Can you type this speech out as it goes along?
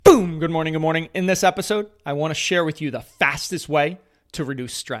Good morning, good morning. In this episode, I want to share with you the fastest way to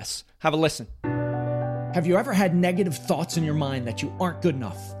reduce stress. Have a listen. Have you ever had negative thoughts in your mind that you aren't good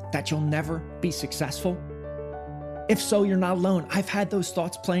enough, that you'll never be successful? If so, you're not alone. I've had those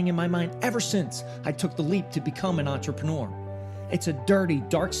thoughts playing in my mind ever since I took the leap to become an entrepreneur. It's a dirty,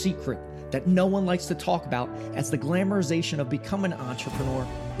 dark secret that no one likes to talk about, as the glamorization of becoming an entrepreneur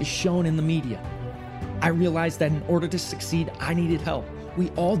is shown in the media. I realized that in order to succeed, I needed help. We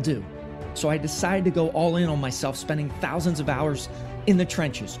all do. So I decided to go all in on myself, spending thousands of hours in the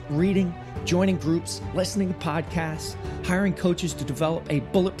trenches, reading, joining groups, listening to podcasts, hiring coaches to develop a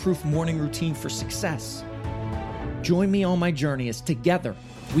bulletproof morning routine for success. Join me on my journey as together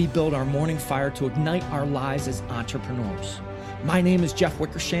we build our morning fire to ignite our lives as entrepreneurs. My name is Jeff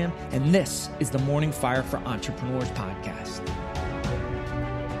Wickersham, and this is the Morning Fire for Entrepreneurs podcast.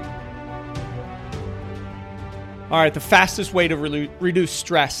 All right, the fastest way to reduce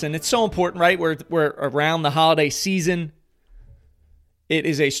stress, and it's so important, right? We're around the holiday season. It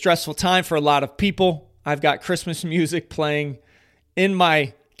is a stressful time for a lot of people. I've got Christmas music playing in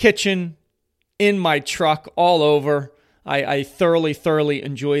my kitchen, in my truck, all over. I thoroughly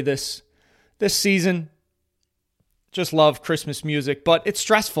enjoy this season. Just love Christmas music, but it's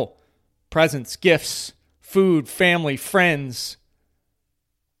stressful. Presents, gifts, food, family, friends,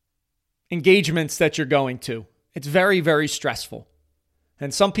 engagements that you're going to. It's very stressful.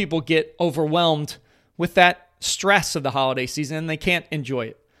 And some people get overwhelmed with that stress of the holiday season and they can't enjoy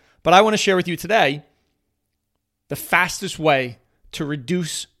it. But I want to share with you today the fastest way to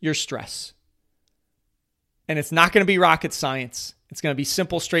reduce your stress. And it's not going to be rocket science. It's going to be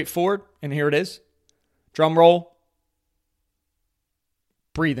simple, straightforward. And here it is. Drum roll.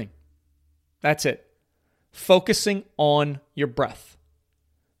 Breathing. That's it. Focusing on your breath.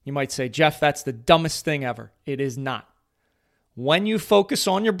 You might say, Jeff, that's the dumbest thing ever. It is not. When you focus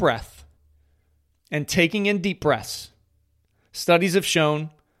on your breath and taking in deep breaths, studies have shown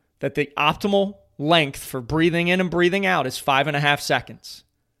that the optimal length for breathing in and breathing out is 5.5 seconds.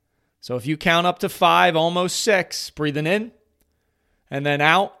 So if you count up to 5, almost 6, breathing in and then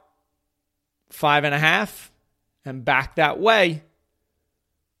out, 5.5, and back that way,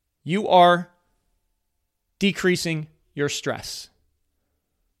 you are decreasing your stress.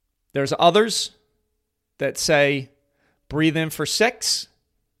 There's others that say breathe in for 6,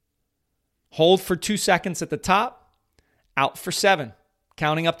 hold for 2 seconds at the top, out for 7,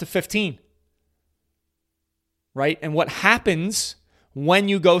 counting up to 15. Right? And what happens when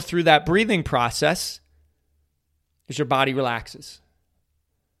you go through that breathing process is your body relaxes.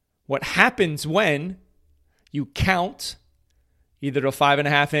 What happens when you count either to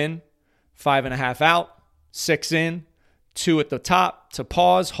 5.5 in, 5.5 out, 6 in, 2 at the top to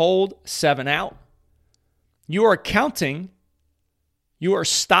pause, hold, 7 out. You are counting, you are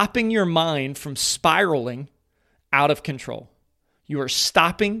stopping your mind from spiraling out of control. You are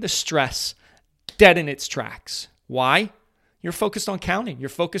stopping the stress dead in its tracks. Why? You're focused on counting. You're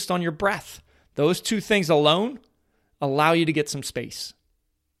focused on your breath. Those two things alone allow you to get some space.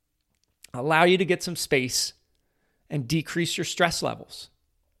 Allow you to get some space and decrease your stress levels.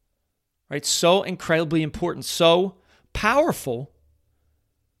 Right? So incredibly important, so powerful,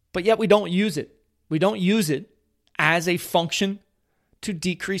 but yet we don't use it. We don't use it as a function to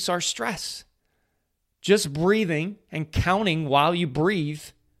decrease our stress. Just breathing and counting while you breathe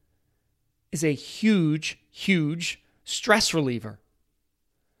is a huge stress reliever.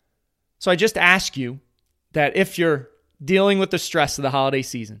 So I just ask you that if you're dealing with the stress of the holiday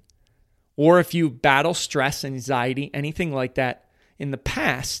season, or if you battle stress, anxiety, anything like that in the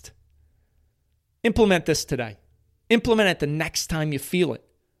past, implement this today. Implement it the next time you feel it.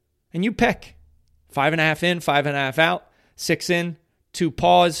 And you pick 5.5 in, 5.5 out, 6 in, 2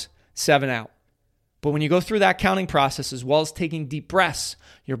 pause, 7 out. But when you go through that counting process, as well as taking deep breaths,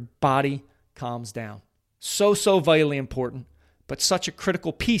 your body calms down. So vitally important, but such a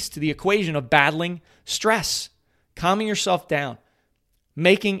critical piece to the equation of battling stress. Calming yourself down.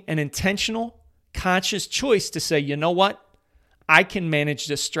 Making an intentional, conscious choice to say, you know what? I can manage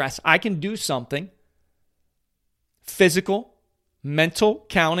this stress. I can do something physical, mental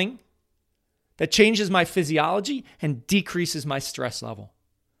counting that changes my physiology and decreases my stress level.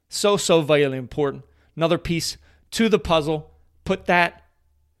 So vitally important. Another piece to the puzzle. Put that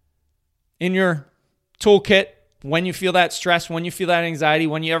in your toolkit when you feel that stress, when you feel that anxiety,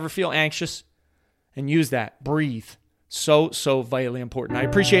 when you ever feel anxious, and use that. Breathe. So vitally important. I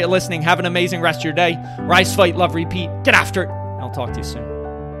appreciate you listening. Have an amazing rest of your day. Rise, fight, love, repeat. Get after it. I'll talk to you soon.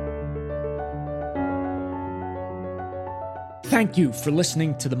 Thank you for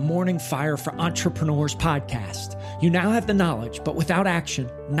listening to the Morning Fire for Entrepreneurs podcast. You now have the knowledge, but without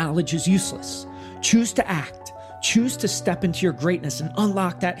action, knowledge is useless. Choose to act. Choose to step into your greatness and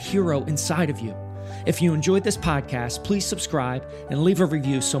unlock that hero inside of you. If you enjoyed this podcast, please subscribe and leave a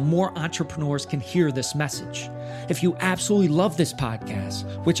review so more entrepreneurs can hear this message. If you absolutely love this podcast,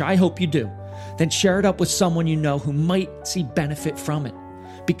 which I hope you do, then share it up with someone you know who might see benefit from it.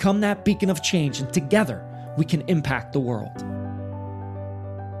 Become that beacon of change, and together we can impact the world.